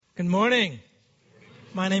Good morning.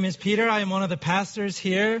 My name is Peter. I am one of the pastors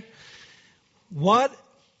here. What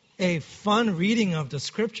a fun reading of the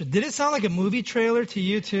scripture. Did it sound like a movie trailer to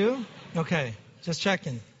you too? Okay, just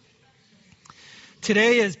checking.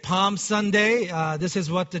 Today is Palm Sunday. This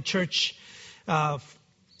is what the church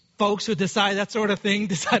folks who decide that sort of thing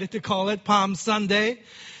decided to call it Palm Sunday,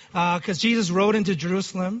 because Jesus rode into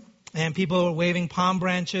Jerusalem. And people were waving palm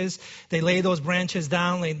branches. They lay those branches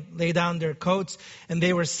down, lay down their coats, and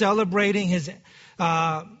they were celebrating his,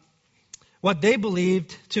 what they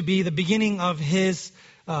believed to be the beginning of his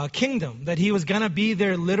kingdom, that he was going to be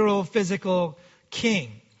their literal physical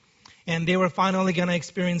king. And they were finally going to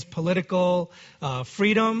experience political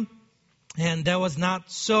freedom. And that was not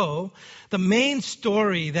so. The main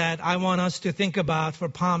story that I want us to think about for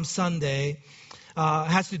Palm Sunday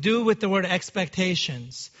has to do with the word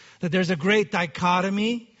expectations. That there's a great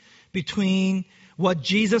dichotomy between what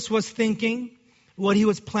Jesus was thinking, what he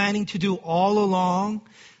was planning to do all along,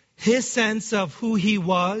 his sense of who he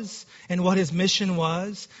was and what his mission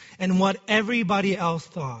was, and what everybody else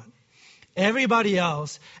thought. Everybody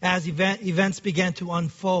else, as events began to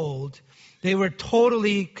unfold, they were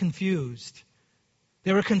totally confused.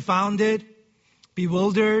 They were confounded,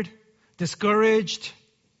 bewildered, discouraged,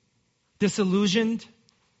 disillusioned.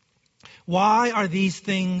 Why are these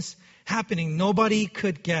things happening? Nobody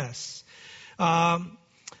could guess.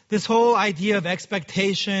 This whole idea of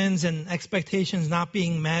expectations and expectations not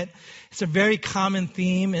being met, it's a very common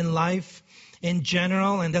theme in life in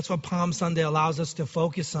general, and that's what Palm Sunday allows us to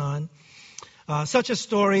focus on. Such a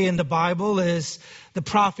story in the Bible is the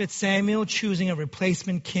prophet Samuel choosing a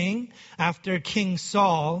replacement king. After King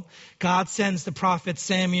Saul, God sends the prophet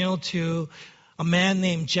Samuel to a man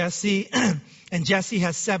named Jesse, and Jesse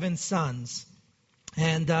has 7 sons.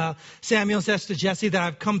 And Samuel says to Jesse that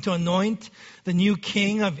I've come to anoint the new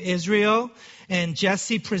king of Israel. And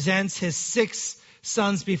Jesse presents his 6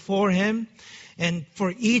 sons before him. And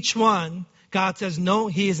for each one, God says, no,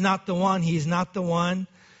 he is not the one, he is not the one.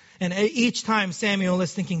 And each time Samuel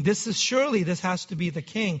is thinking, this has to be the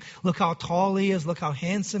king. Look how tall he is, look how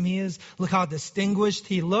handsome he is, look how distinguished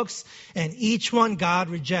he looks. And each one God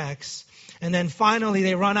rejects. And then finally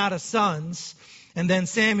they run out of sons. And then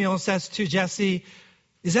Samuel says to Jesse,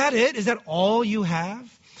 is that it? Is that all you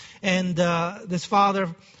have? And this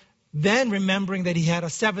father, then remembering that he had a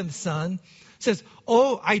 7th son, says,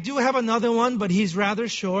 oh, I do have another one, but he's rather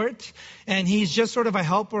short. And he's just sort of a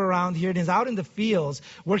helper around here. And he's out in the fields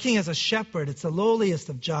working as a shepherd. It's the lowliest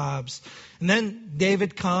of jobs. And then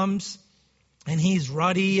David comes and he's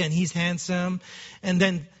ruddy and he's handsome. And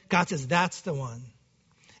then God says, that's the one.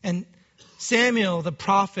 And Samuel, the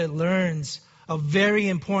prophet, learns a very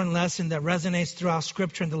important lesson that resonates throughout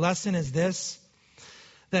Scripture. And the lesson is this,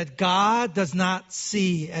 that God does not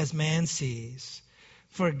see as man sees.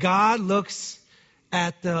 For God looks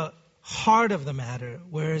at the heart of the matter,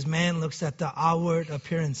 whereas man looks at the outward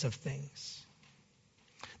appearance of things.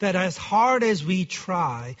 That as hard as we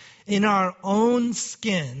try, in our own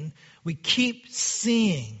skin, we keep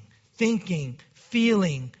seeing, thinking,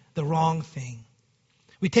 feeling the wrong thing.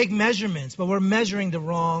 We take measurements, but we're measuring the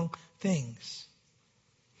wrong things.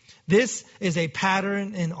 This is a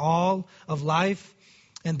pattern in all of life,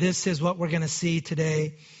 and this is what we're going to see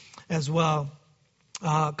today as well.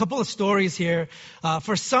 A couple of stories here.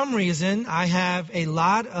 For some reason, I have a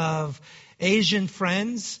lot of Asian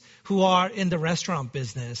friends who are in the restaurant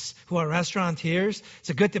business, who are restaurateurs.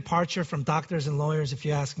 It's a good departure from doctors and lawyers, if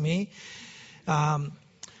you ask me.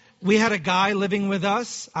 We had a guy living with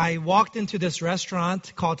us. I walked into this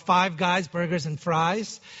restaurant called Five Guys Burgers and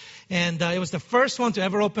Fries. And it was the first one to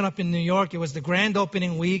ever open up in New York. It was the grand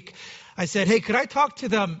opening week. I said, hey, could I talk to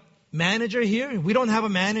the manager here? We don't have a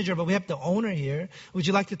manager, but we have the owner here. Would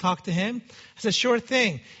you like to talk to him? I said, sure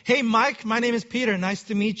thing. Hey, Mike, my name is Peter. Nice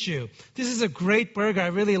to meet you. This is a great burger. I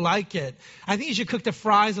really like it. I think you should cook the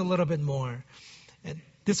fries a little bit more. And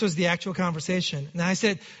this was the actual conversation. And I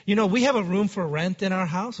said, we have a room for rent in our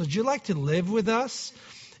house. Would you like to live with us?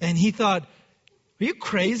 And he thought, are you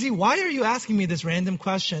crazy? Why are you asking me this random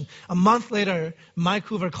question? A month later, Mike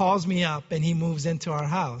Hoover calls me up and he moves into our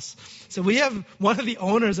house. So we have one of the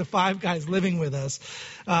owners of Five Guys living with us.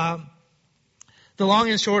 The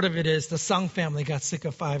long and short of it is the Sung family got sick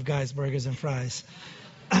of Five Guys burgers and fries.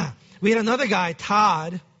 We had another guy,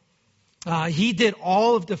 Todd. He did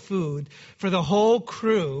all of the food for the whole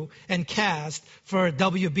crew and cast for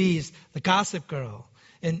WB's The Gossip Girl,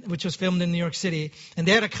 which was filmed in New York City. And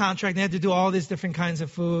they had a contract. They had to do all these different kinds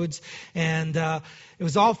of foods. And it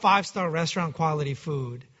was all 5-star restaurant quality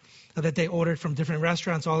food. that they ordered from different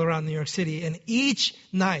restaurants all around New York City. And each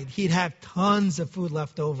night he'd have tons of food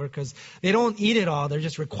left over because they don't eat it all. They're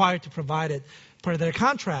just required to provide it per their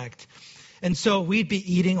contract. And so we'd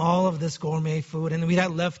be eating all of this gourmet food, and we'd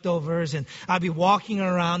have leftovers, and I'd be walking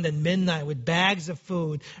around at midnight with bags of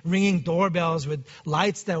food, ringing doorbells with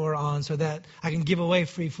lights that were on so that I can give away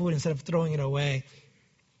free food instead of throwing it away.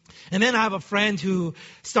 And then I have a friend who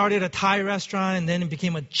started a Thai restaurant, and then it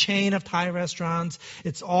became a chain of Thai restaurants.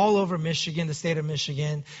 It's all over Michigan, the state of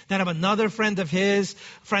Michigan. Then I have another friend of his,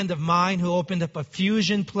 a friend of mine, who opened up a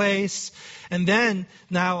fusion place. And then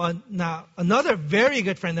now another very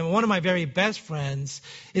good friend, and one of my very best friends,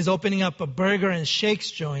 is opening up a burger and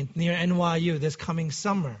shakes joint near NYU this coming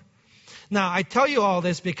summer. Now, I tell you all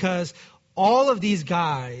this because all of these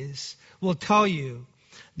guys will tell you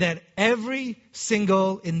that every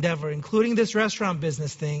single endeavor, including this restaurant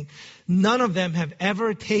business thing, none of them have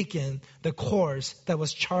ever taken the course that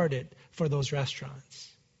was charted for those restaurants.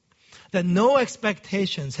 That no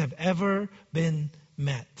expectations have ever been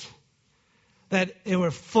met. That it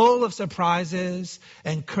were full of surprises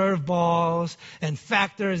and curveballs and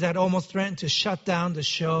factors that almost threatened to shut down the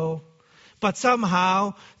show. But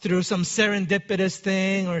somehow, through some serendipitous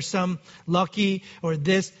thing or some lucky or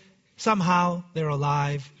this, somehow they're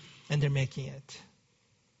alive and they're making it.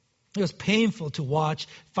 It was painful to watch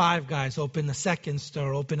Five Guys open a second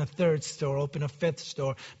store, open a third store, open a fifth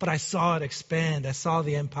store. But I saw it expand. I saw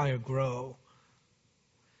the empire grow.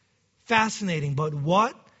 Fascinating, but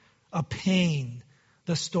what a pain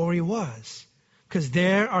the story was. Because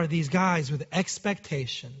there are these guys with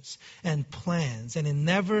expectations and plans, and it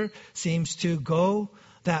never seems to go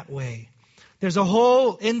that way. There's a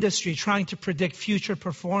whole industry trying to predict future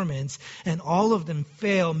performance, and all of them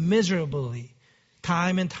fail miserably,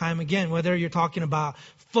 time and time again. Whether you're talking about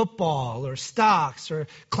football or stocks or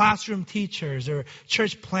classroom teachers or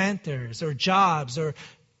church planters or jobs or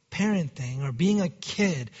parenting or being a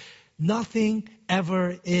kid, nothing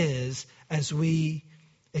ever is as we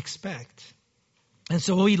expect. And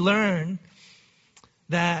so we learn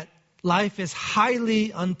that life is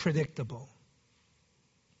highly unpredictable.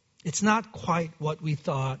 It's not quite what we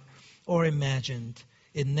thought or imagined.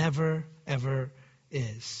 It never, ever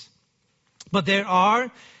is. But there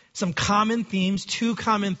are some common themes, two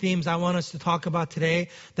common themes I want us to talk about today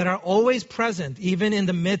that are always present, even in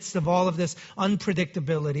the midst of all of this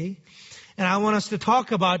unpredictability. And I want us to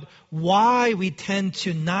talk about why we tend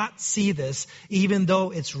to not see this, even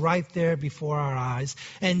though it's right there before our eyes.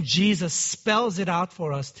 And Jesus spells it out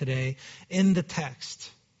for us today in the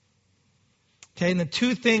text. Okay, and the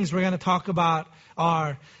two things we're going to talk about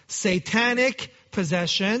are satanic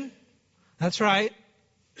possession. That's right,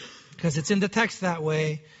 because it's in the text that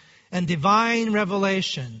way. And divine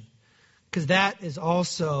revelation, because that is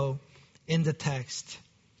also in the text.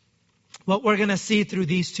 What we're going to see through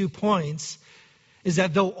these 2 points is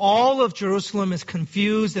that though all of Jerusalem is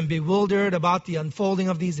confused and bewildered about the unfolding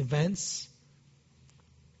of these events,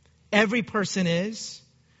 every person is,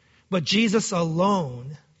 but Jesus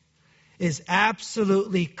alone is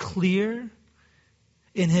absolutely clear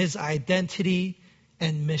in his identity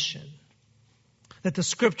and mission. That the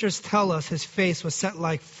scriptures tell us his face was set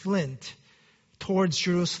like flint towards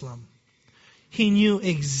Jerusalem. He knew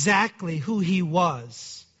exactly who he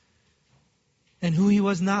was and who he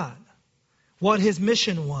was not. What his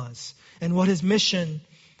mission was and what his mission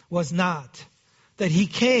was not. That he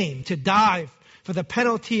came to die for the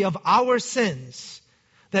penalty of our sins.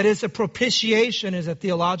 That is, a propitiation is a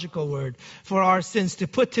theological word for our sins. To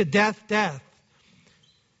put to death.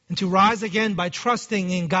 And to rise again by trusting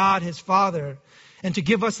in God his Father. And to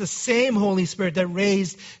give us the same Holy Spirit that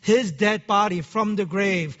raised his dead body from the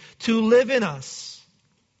grave to live in us.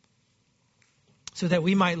 So that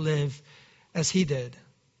we might live as he did.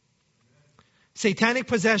 Satanic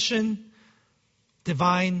possession,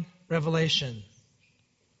 divine revelation.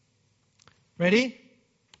 Ready?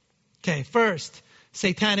 Okay, first,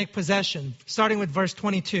 satanic possession, starting with verse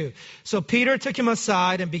 22. So Peter took him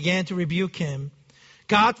aside and began to rebuke him.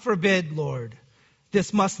 God forbid, Lord,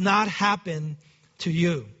 this must not happen to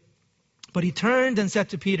you. But he turned and said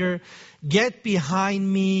to Peter, get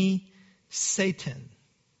behind me, Satan.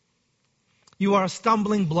 You are a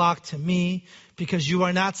stumbling block to me because you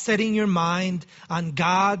are not setting your mind on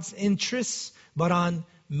God's interests, but on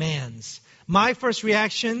man's. My first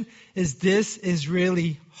reaction is this is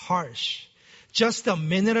really harsh. Just a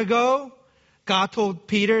minute ago, God told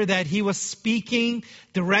Peter that he was speaking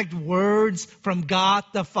direct words from God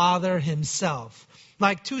the Father himself.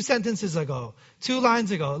 Like 2 sentences ago, 2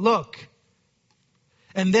 lines ago, look.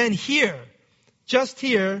 And then here, just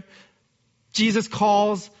here, Jesus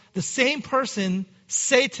calls the same person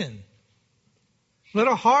Satan. A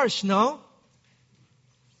little harsh, no?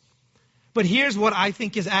 But here's what I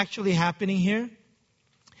think is actually happening here.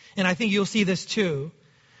 And I think you'll see this too.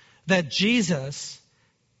 That Jesus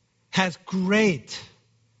has great,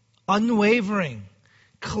 unwavering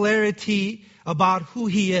clarity about who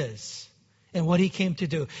he is and what he came to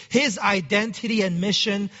do. His identity and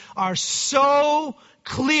mission are so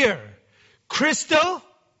clear. Crystal.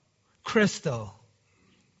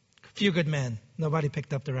 Few good men. Nobody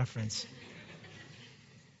picked up the reference.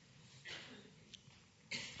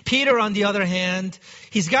 Peter, on the other hand,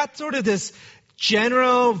 he's got sort of this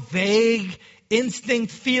general, vague,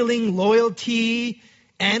 instinct feeling, loyalty,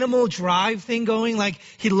 animal drive thing going. Like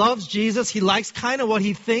he loves Jesus. He likes kind of what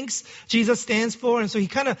he thinks Jesus stands for. And so he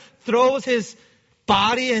kind of throws his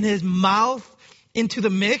body and his mouth into the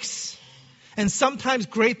mix. And sometimes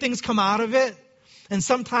great things come out of it. And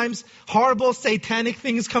sometimes horrible satanic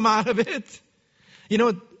things come out of it. You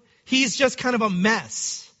know, he's just kind of a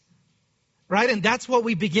mess. Right? And that's what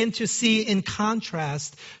we begin to see in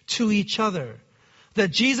contrast to each other.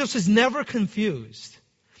 That Jesus is never confused.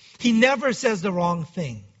 He never says the wrong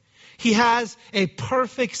thing. He has a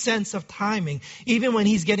perfect sense of timing, even when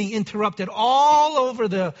he's getting interrupted all over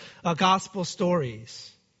the gospel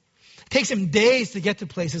stories. It takes him days to get to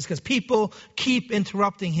places because people keep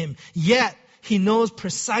interrupting him. Yet, he knows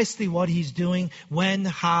precisely what he's doing, when,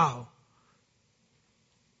 how.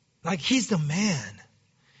 Like he's the man.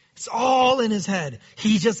 It's all in his head.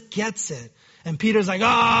 He just gets it. And Peter's like,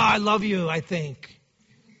 I love you, I think.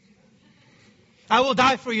 I will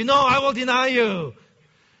die for you. No, I will deny you.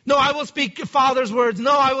 No, I will speak Father's words.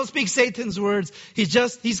 No, I will speak Satan's words.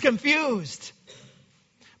 He's confused.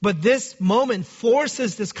 But this moment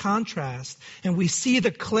forces this contrast. And we see the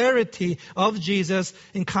clarity of Jesus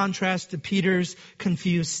in contrast to Peter's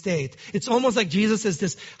confused state. It's almost like Jesus is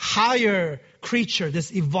this higher creature,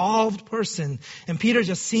 this evolved person. And Peter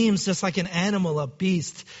just seems just like an animal, a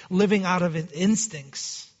beast, living out of his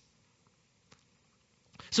instincts.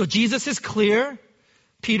 So Jesus is clear.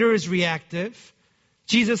 Peter is reactive.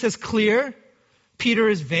 Jesus is clear. Peter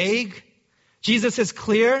is vague. Jesus is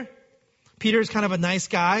clear. Peter is kind of a nice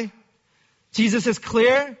guy. Jesus is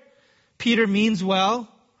clear. Peter means well.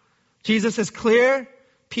 Jesus is clear.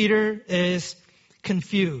 Peter is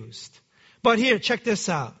confused. But here, check this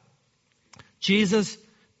out. Jesus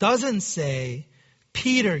doesn't say,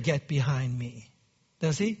 Peter, get behind me.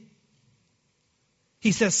 Does he?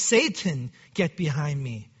 He says, Satan, get behind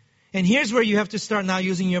me. And here's where you have to start now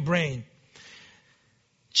using your brain.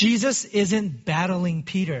 Jesus isn't battling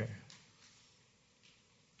Peter.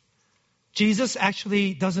 Jesus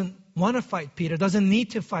actually doesn't want to fight Peter, doesn't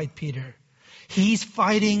need to fight Peter. He's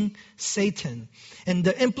fighting Satan. And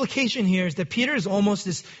the implication here is that Peter is almost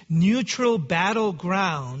this neutral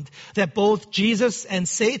battleground that both Jesus and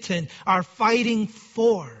Satan are fighting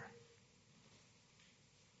for.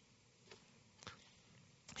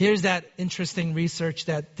 Here's that interesting research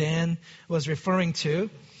that Dan was referring to.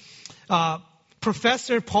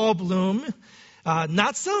 Professor Paul Bloom,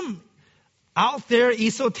 not some out there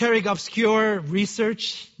esoteric, obscure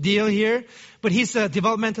research deal here, but he's a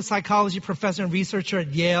developmental psychology professor and researcher at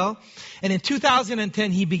Yale. And in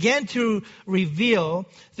 2010, he began to reveal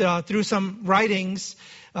through some writings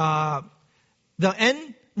the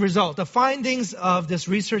end result, the findings of this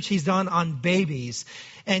research he's done on babies.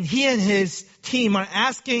 And he and his team are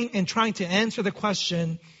asking and trying to answer the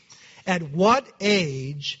question, at what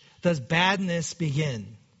age does badness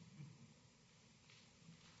begin?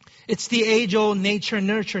 It's the age-old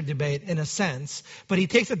nature-nurture debate in a sense, but he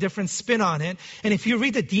takes a different spin on it. And if you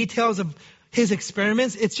read the details of his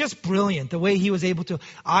experiments, it's just brilliant, the way he was able to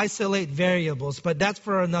isolate variables, but that's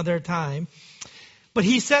for another time. But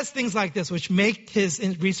he says things like this, which make his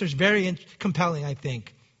research very compelling, I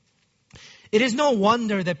think. It is no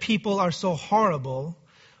wonder that people are so horrible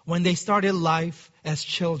when they started life as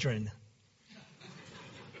children.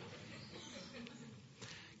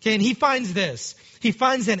 Okay, and he finds this. He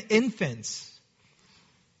finds that infants,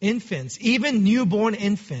 even newborn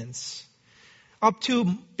infants, up to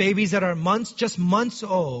babies that are just months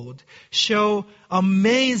old, show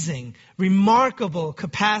amazing, remarkable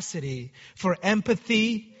capacity for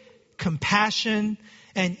empathy, compassion,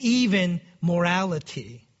 and even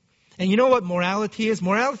morality. And you know what morality is?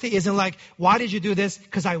 Morality isn't like, why did you do this?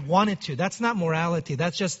 Because I wanted to. That's not morality.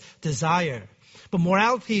 That's just desire. But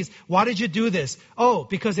morality is, why did you do this? Oh,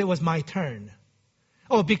 because it was my turn.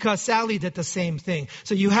 Oh, because Sally did the same thing.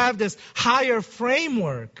 So you have this higher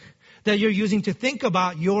framework that you're using to think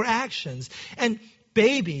about your actions. And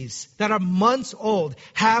babies that are months old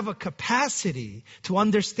have a capacity to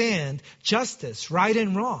understand justice, right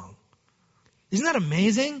and wrong. Isn't that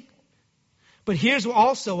amazing? But here's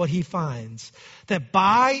also what he finds. That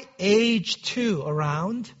by age 2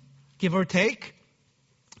 around, give or take,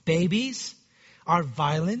 babies are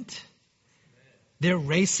violent. They're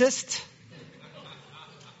racist.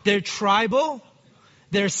 They're tribal.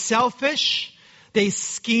 They're selfish. They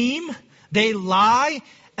scheme. They lie.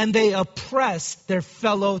 And they oppress their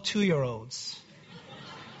fellow 2-year-olds.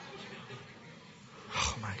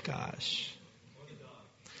 Oh my gosh.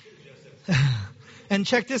 And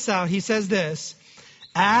check this out. He says this.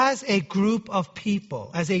 As a group of people,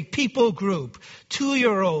 as a people group,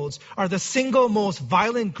 2-year-olds are the single most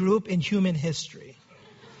violent group in human history.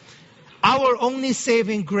 Our only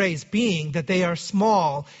saving grace being that they are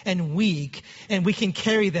small and weak and we can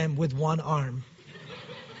carry them with one arm.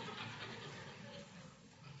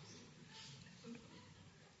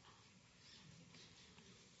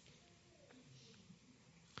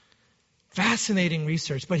 Fascinating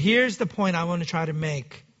research. But here's the point I want to try to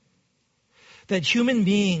make. That human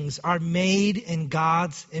beings are made in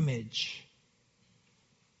God's image.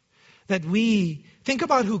 That we think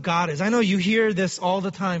about who God is. I know you hear this all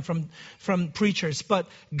the time from preachers, but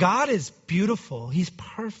God is beautiful. He's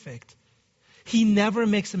perfect. He never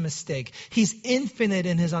makes a mistake. He's infinite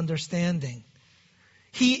in his understanding.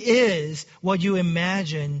 He is what you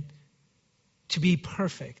imagine to be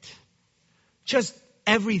perfect. Just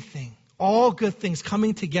everything. All good things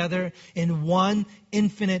coming together in one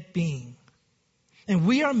infinite being. And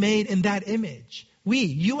we are made in that image. We,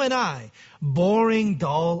 you and I, boring,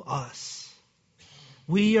 dull us.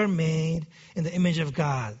 We are made in the image of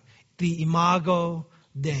God, the imago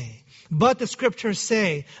Dei. But the scriptures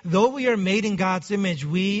say, though we are made in God's image,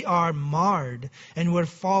 we are marred and we're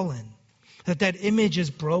fallen. That image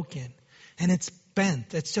is broken and it's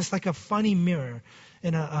bent. It's just like a funny mirror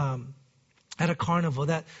in at a carnival,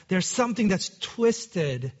 that there's something that's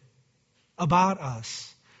twisted about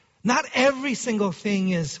us. Not every single thing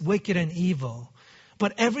is wicked and evil,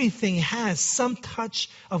 but everything has some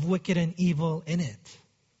touch of wicked and evil in it.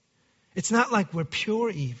 It's not like we're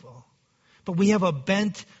pure evil, but we have a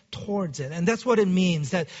bent towards it. And that's what it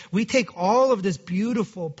means, that we take all of this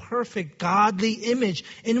beautiful, perfect, godly image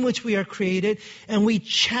in which we are created, and we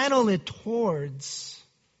channel it towards.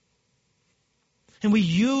 And we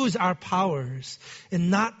use our powers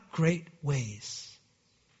in not great ways.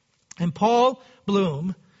 And Paul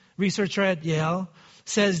Bloom, researcher at Yale,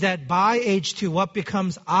 says that by age 2, what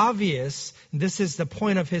becomes obvious, and this is the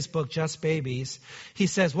point of his book, Just Babies, he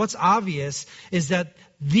says what's obvious is that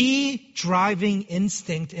the driving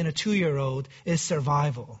instinct in a 2-year-old is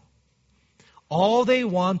survival. All they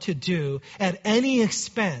want to do at any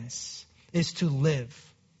expense is to live.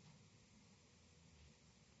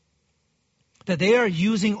 That they are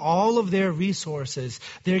using all of their resources,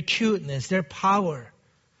 their cuteness, their power,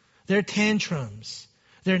 their tantrums.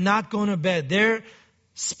 They're not going to bed. They're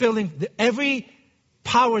spilling. Every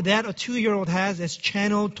power that a 2-year-old has is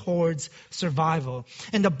channeled towards survival.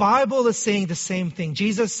 And the Bible is saying the same thing.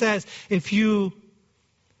 Jesus says, if you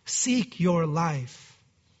seek your life,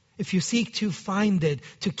 if you seek to find it,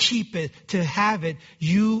 to keep it, to have it,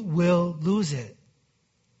 you will lose it.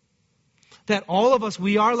 That all of us,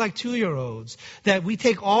 we are like 2-year-olds. That we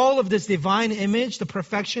take all of this divine image, the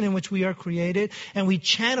perfection in which we are created, and we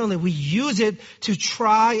channel it, we use it to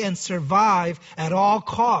try and survive at all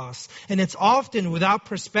costs. And it's often without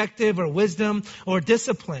perspective or wisdom or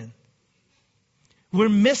discipline. We're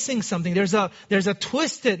missing something. There's a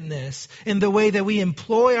twistedness in the way that we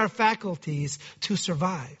employ our faculties to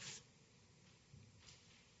survive.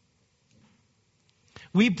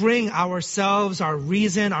 We bring ourselves, our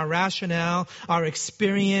reason, our rationale, our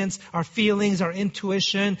experience, our feelings, our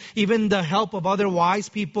intuition, even the help of other wise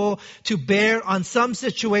people to bear on some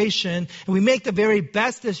situation. And we make the very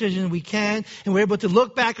best decision we can. And we're able to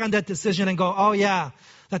look back on that decision and go, oh yeah,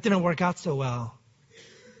 that didn't work out so well.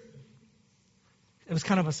 It was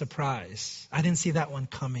kind of a surprise. I didn't see that one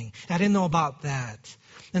coming. I didn't know about that.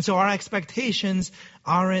 And so our expectations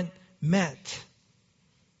aren't met.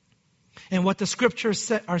 And what the scriptures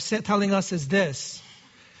are telling us is this,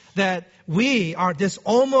 that we are this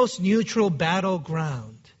almost neutral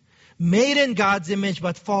battleground, made in God's image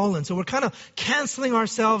but fallen. So we're kind of canceling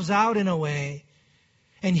ourselves out in a way.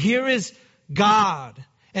 And here is God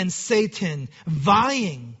and Satan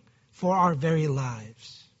vying for our very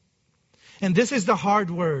lives. And this is the hard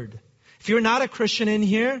word. If you're not a Christian in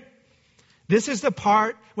here, this is the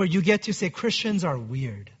part where you get to say Christians are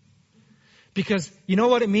weird. Because you know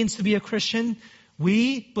what it means to be a Christian?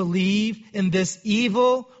 We believe in this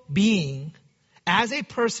evil being as a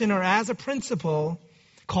person or as a principle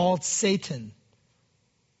called Satan.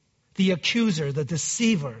 The accuser, the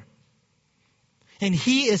deceiver. And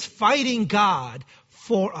He is fighting God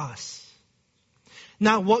for us.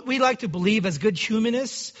 Now, what we like to believe as good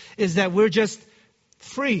humanists is that we're just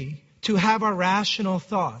free to have our rational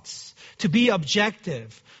thoughts, to be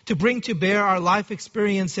objective, to bring to bear our life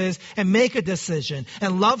experiences and make a decision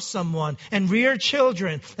and love someone and rear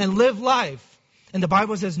children and live life. And the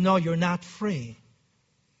Bible says, no, you're not free.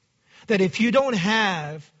 That if you don't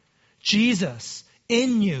have Jesus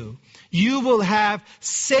in you, you will have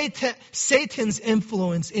Satan's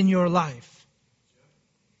influence in your life.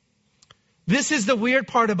 This is the weird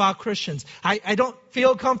part about Christians. I don't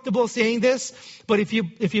feel comfortable saying this, but if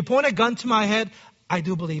you point a gun to my head, I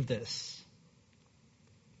do believe this.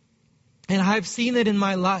 And I've seen it in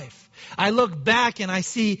my life. I look back and I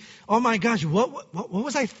see, oh my gosh, what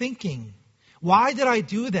was I thinking? Why did I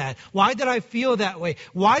do that? Why did I feel that way?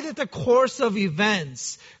 Why did the course of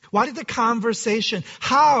events? Why did the conversation?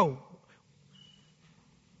 How?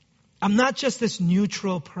 I'm not just this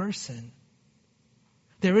neutral person.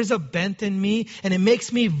 There is a bent in me, and it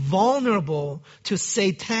makes me vulnerable to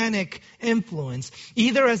satanic influence,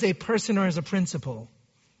 either as a person or as a principle.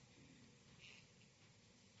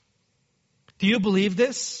 Do you believe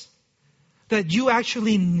this? That you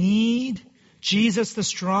actually need Jesus, the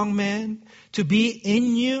strong man, to be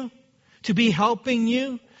in you, to be helping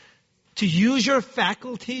you, to use your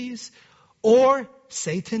faculties, or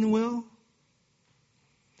Satan will?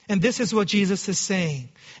 And this is what Jesus is saying.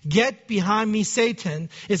 Get behind me, Satan,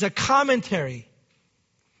 is a commentary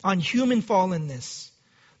on human fallenness.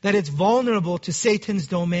 That it's vulnerable to Satan's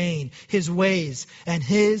domain, his ways, and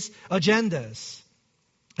his agendas.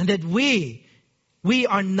 And that we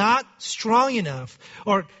are not strong enough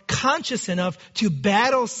or conscious enough to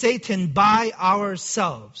battle Satan by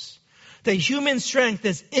ourselves. That human strength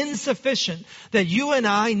is insufficient. That you and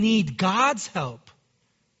I need God's help.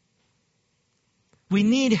 We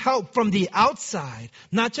need help from the outside,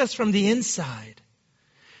 not just from the inside.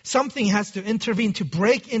 Something has to intervene to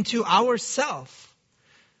break into our self.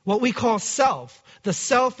 What we call self. The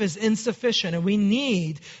self is insufficient, and we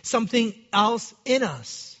need something else in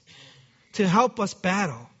us to help us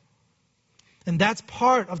battle. And that's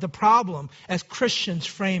part of the problem as Christians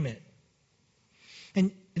frame it.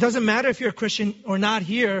 And it doesn't matter if you're a Christian or not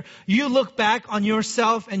here. You look back on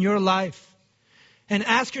yourself and your life. And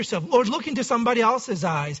ask yourself, or look into somebody else's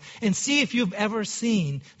eyes and see if you've ever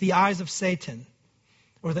seen the eyes of Satan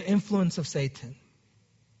or the influence of Satan.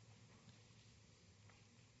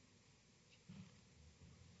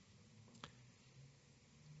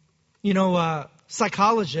 You know,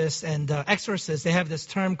 psychologists and exorcists, they have this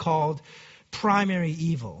term called primary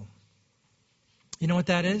evil. You know what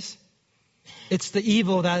that is? It's the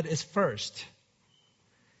evil that is first.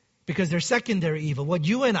 Because they're secondary evil. What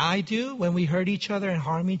you and I do when we hurt each other and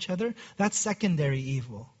harm each other, that's secondary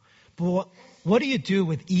evil. But what do you do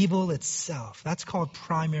with evil itself? That's called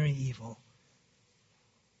primary evil.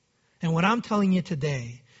 And what I'm telling you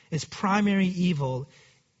today is primary evil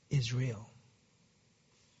is real.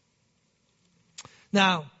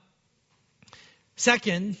 Now,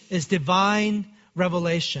 second is divine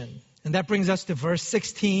revelation. And that brings us to verse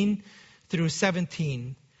 16 through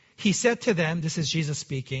 17. He said to them, this is Jesus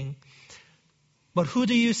speaking, "But who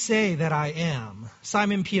do you say that I am?"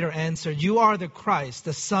 Simon Peter answered, "You are the Christ,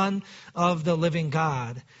 the Son of the living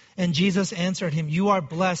God." And Jesus answered him, "You are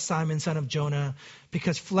blessed, Simon, son of Jonah,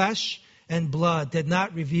 because flesh and blood did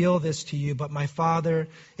not reveal this to you, but my Father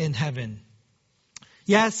in heaven."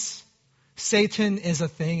 Yes, Satan is a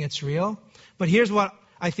thing, it's real. But here's what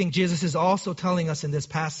I think Jesus is also telling us in this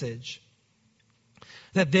passage.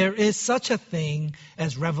 That there is such a thing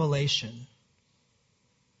as revelation.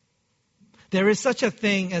 There is such a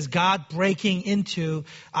thing as God breaking into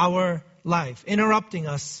our life, interrupting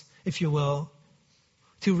us, if you will,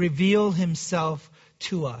 to reveal Himself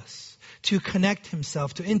to us, to connect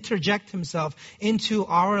Himself, to interject Himself into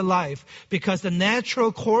our life, because the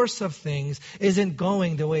natural course of things isn't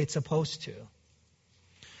going the way it's supposed to.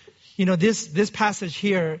 You know, this passage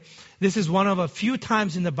here, this is one of a few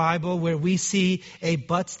times in the Bible where we see a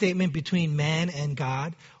but statement between man and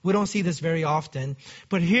God. We don't see this very often.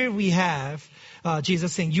 But here we have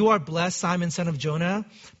Jesus saying, "You are blessed, Simon, son of Jonah,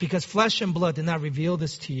 because flesh and blood did not reveal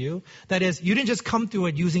this to you." That is, you didn't just come through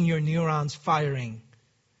it using your neurons firing.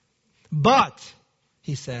 But,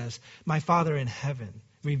 he says, my Father in heaven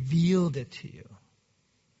revealed it to you.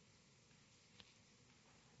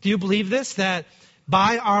 Do you believe this? That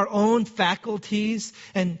by our own faculties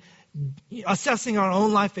and assessing our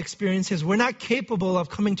own life experiences, we're not capable of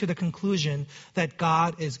coming to the conclusion that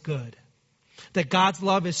God is good. That God's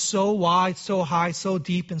love is so wide, so high, so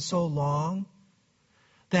deep, and so long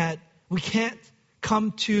that we can't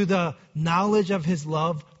come to the knowledge of His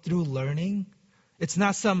love through learning. It's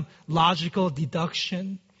not some logical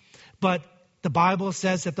deduction, but the Bible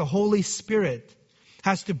says that the Holy Spirit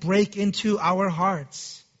has to break into our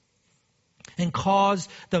hearts and cause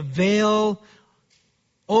the veil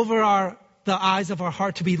over the eyes of our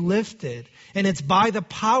heart to be lifted. And it's by the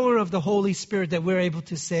power of the Holy Spirit that we're able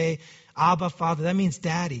to say, Abba, Father. That means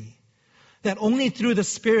Daddy. That only through the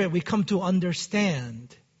Spirit we come to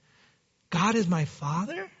understand, God is my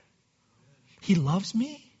Father? He loves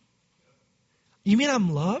me? You mean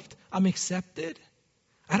I'm loved? I'm accepted?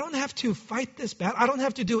 I don't have to fight this battle. I don't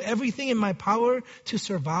have to do everything in my power to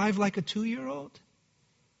survive like a 2-year-old?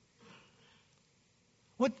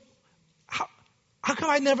 How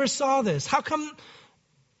come I never saw this? How come,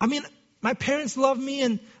 my parents love me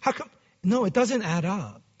and how come? No, it doesn't add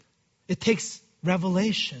up. It takes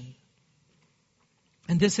revelation.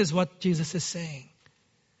 And this is what Jesus is saying.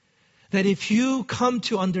 That if you come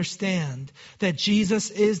to understand that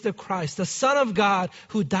Jesus is the Christ, the Son of God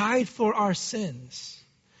who died for our sins,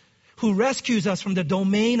 who rescues us from the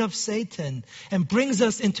domain of Satan and brings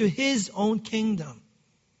us into His own kingdom,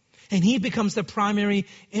 and He becomes the primary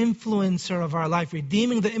influencer of our life,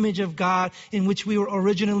 redeeming the image of God in which we were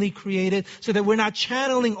originally created, so that we're not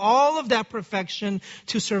channeling all of that perfection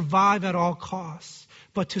to survive at all costs,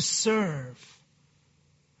 but to serve,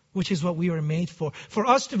 which is what we were made for. For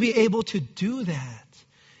us to be able to do that,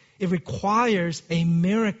 it requires a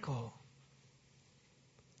miracle.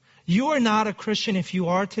 You are not a Christian if you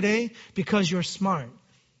are today because you're smart.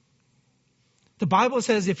 The Bible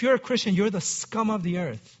says if you're a Christian, you're the scum of the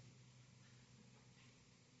earth.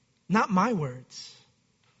 Not my words.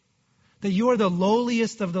 That you are the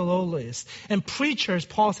lowliest of the lowliest. And preachers,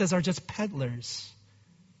 Paul says, are just peddlers.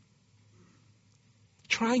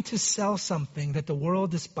 Trying to sell something that the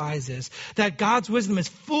world despises. That God's wisdom is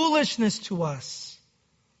foolishness to us.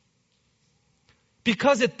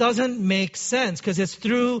 Because it doesn't make sense. Because it's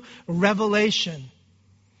through revelation.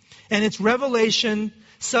 And it's revelation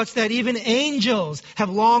such that even angels have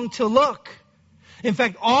longed to look. In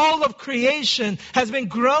fact, all of creation has been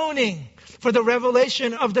groaning for the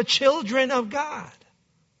revelation of the children of God.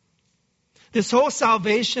 This whole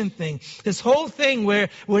salvation thing, this whole thing where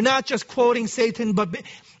we're not just quoting Satan, but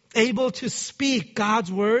able to speak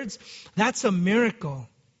God's words, that's a miracle.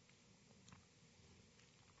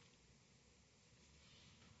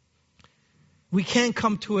 We can't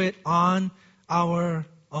come to it on our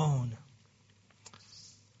own.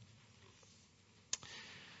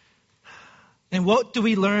 And what do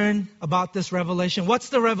we learn about this revelation? What's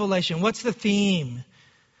the revelation? What's the theme?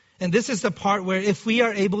 And this is the part where if we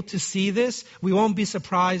are able to see this, we won't be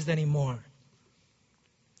surprised anymore.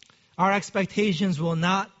 Our expectations will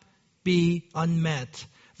not be unmet.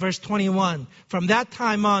 Verse 21, from that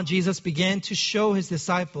time on, Jesus began to show His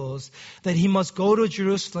disciples that He must go to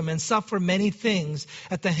Jerusalem and suffer many things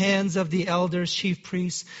at the hands of the elders, chief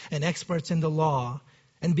priests, and experts in the law,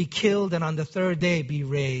 and be killed, and on the third day be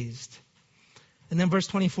raised. And then verse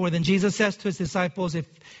 24, then Jesus says to His disciples, if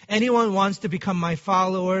anyone wants to become my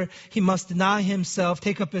follower, he must deny himself,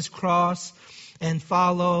 take up his cross, and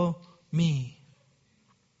follow me.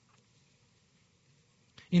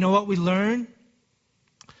 You know what we learn?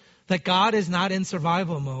 That God is not in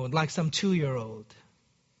survival mode like some 2-year-old.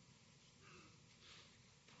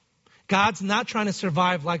 God's not trying to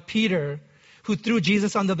survive like Peter, who threw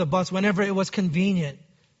Jesus under the bus whenever it was convenient.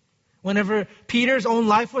 Whenever Peter's own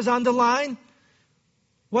life was on the line,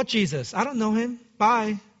 what Jesus? I don't know Him.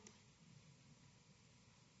 Bye.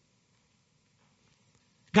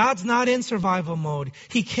 God's not in survival mode.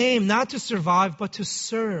 He came not to survive, but to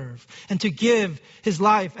serve and to give His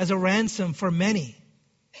life as a ransom for many.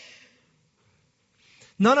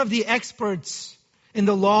 None of the experts in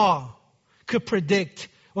the law could predict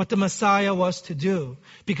what the Messiah was to do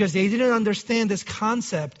because they didn't understand this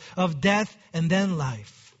concept of death and then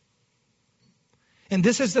life. And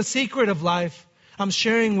this is the secret of life I'm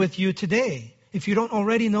sharing with you today, if you don't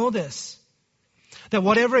already know this. That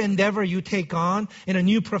whatever endeavor you take on in a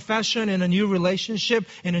new profession, in a new relationship,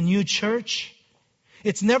 in a new church,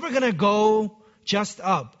 it's never going to go just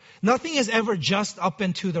up. Nothing is ever just up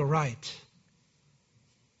and to the right.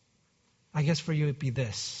 I guess for you it'd be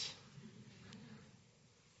this.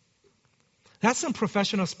 That's some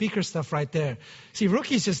professional speaker stuff right there. See,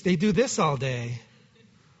 rookies they do this all day.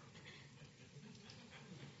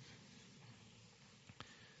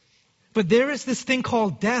 But there is this thing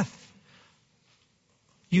called death.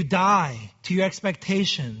 You die to your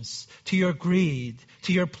expectations, to your greed,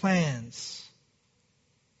 to your plans.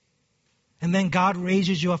 And then God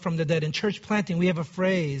raises you up from the dead. In church planting, we have a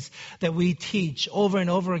phrase that we teach over and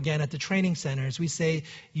over again at the training centers. We say,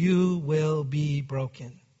 you will be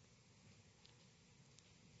broken.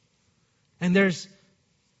 And there's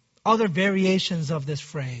other variations of this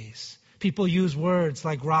phrase. People use words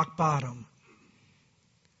like rock bottom.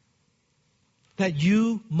 That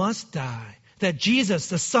you must die. That Jesus,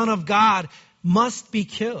 the Son of God, must be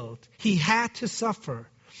killed. He had to suffer.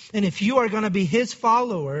 And if you are going to be His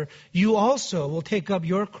follower, you also will take up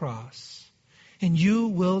your cross. And you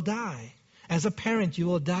will die. As a parent, you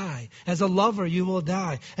will die. As a lover, you will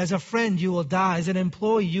die. As a friend, you will die. As an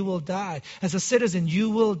employee, you will die. As a citizen, you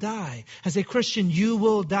will die. As a Christian, you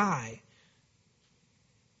will die.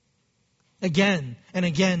 Again and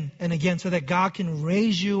again and again, so that God can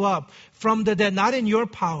raise you up from the dead, not in your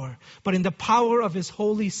power, but in the power of His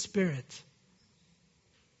Holy Spirit.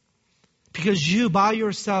 Because you by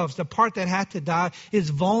yourselves, the part that had to die, is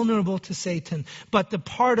vulnerable to Satan. But the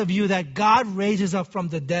part of you that God raises up from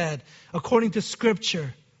the dead, according to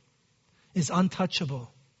Scripture, is untouchable,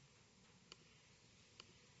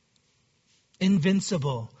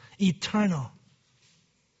 invincible, eternal.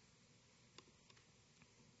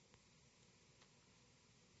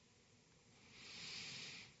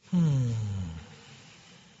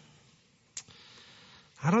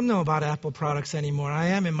 I don't know about Apple products anymore. I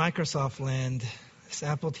am in Microsoft land. This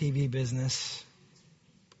Apple TV business.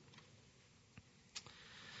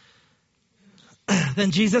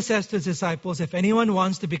 Then Jesus says to His disciples, if anyone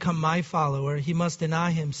wants to become my follower, he must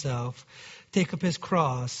deny himself, take up his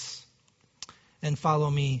cross, and follow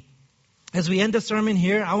me. As we end the sermon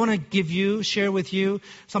here, I want to share with you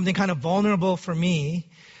something kind of vulnerable for me.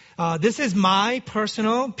 This is my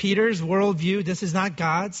personal, Peter's worldview. This is not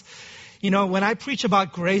God's. You know, when I preach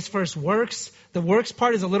about grace versus works, the works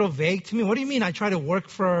part is a little vague to me. What do you mean I try to work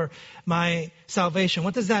for my salvation?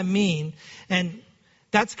 What does that mean? And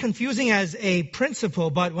that's confusing as a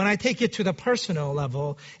principle, but when I take it to the personal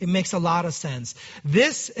level, it makes a lot of sense.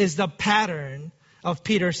 This is the pattern of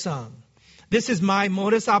Peter's son. This is my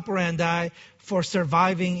modus operandi for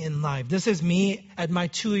surviving in life. This is me at my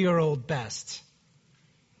 2-year-old best.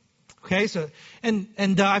 Okay, so,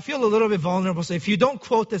 and I feel a little bit vulnerable. So if you don't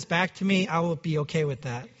quote this back to me, I will be okay with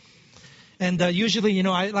that. And usually, you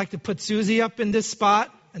know, I like to put Susie up in this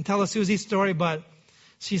spot and tell a Susie story, but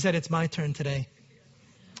she said it's my turn today.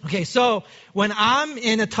 Okay, so when I'm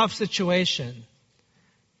in a tough situation,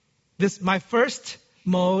 my first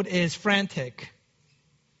mode is frantic.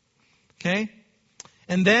 Okay?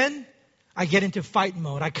 And then I get into fight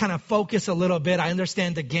mode. I kind of focus a little bit. I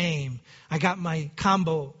understand the game. I got my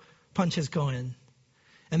combo punches going.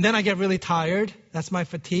 And then I get really tired. That's my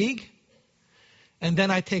fatigue. And then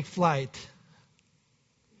I take flight.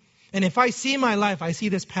 And if I see my life, I see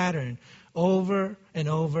this pattern over and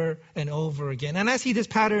over and over again. And I see this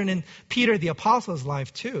pattern in Peter the Apostle's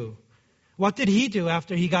life too. What did he do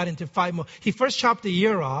after he got into fight mode? He first chopped the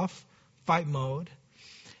ear off, fight mode.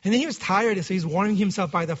 And then he was tired, so he's warming himself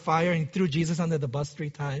by the fire and threw Jesus under the bus 3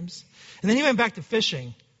 times. And then he went back to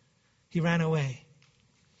fishing. He ran away.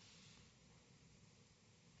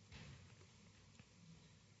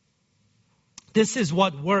 This is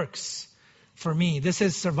what works for me. This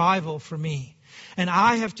is survival for me. And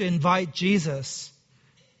I have to invite Jesus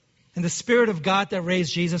and the Spirit of God that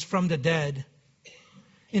raised Jesus from the dead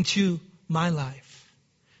into my life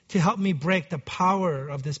to help me break the power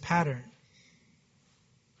of this pattern.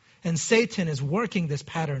 And Satan is working this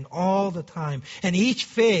pattern all the time. And each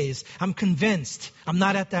phase, I'm convinced I'm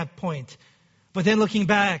not at that point. But then looking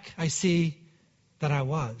back, I see that I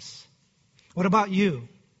was. What about you?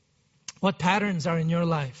 What patterns are in your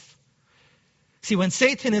life? See, when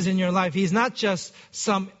Satan is in your life, he's not just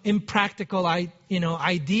some impractical,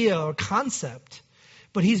 idea or concept,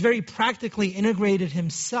 but he's very practically integrated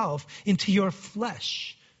himself into your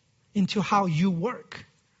flesh, into how you work.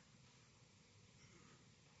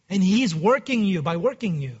 And he's working you by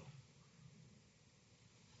working you.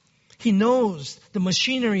 He knows the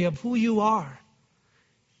machinery of who you are.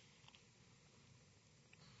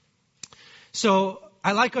 So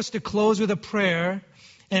I like us to close with a prayer,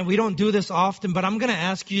 and we don't do this often, but I'm going to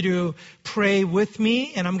ask you to pray with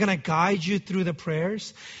me, and I'm going to guide you through the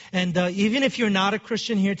prayers. And even if you're not a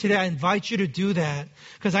Christian here today, I invite you to do that,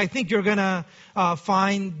 because I think you're going to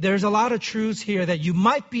find there's a lot of truths here that you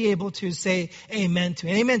might be able to say amen to.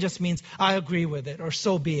 And amen just means I agree with it, or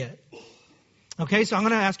so be it. Okay, so I'm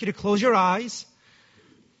going to ask you to close your eyes,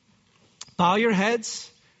 bow your heads.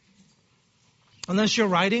 Unless you're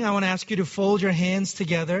writing, I want to ask you to fold your hands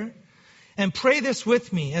together and pray this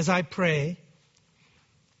with me as I pray,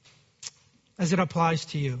 as it applies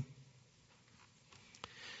to you.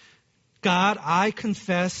 God, I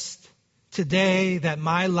confess today that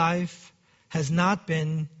my life has not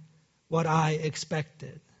been what I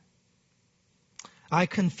expected. I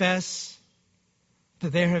confess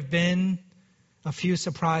that there have been a few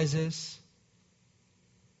surprises,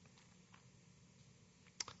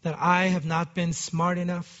 that I have not been smart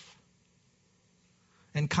enough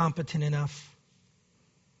and competent enough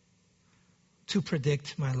to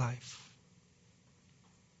predict my life.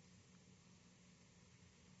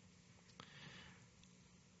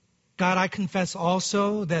 God, I confess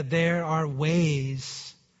also that there are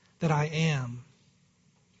ways that I am,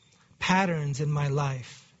 patterns in my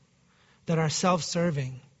life that are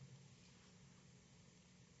self-serving,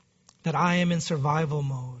 that I am in survival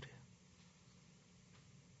mode.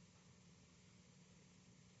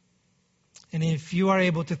 And if you are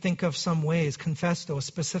able to think of some ways, confess those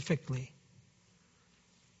specifically.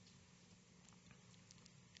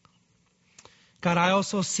 God, I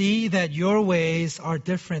also see that your ways are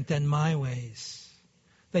different than my ways,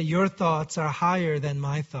 that your thoughts are higher than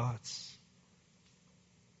my thoughts.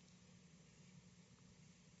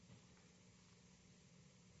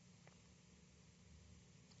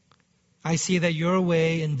 I see that your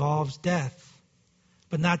way involves death,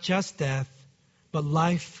 but not just death, but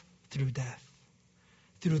life through death,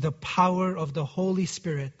 through the power of the Holy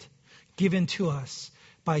Spirit given to us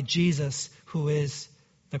by Jesus, who is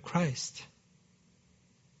the Christ.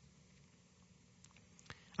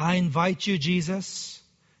 I invite you, Jesus,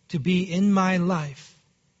 to be in my life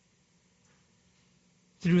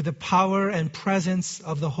through the power and presence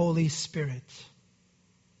of the Holy Spirit.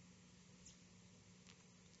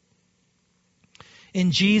 In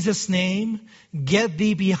Jesus' name, get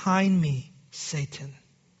thee behind me, Satan.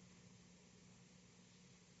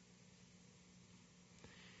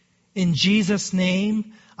 In Jesus'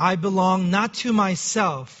 name, I belong not to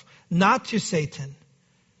myself, not to Satan,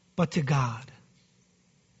 but to God.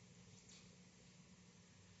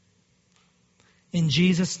 In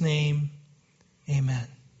Jesus' name, amen.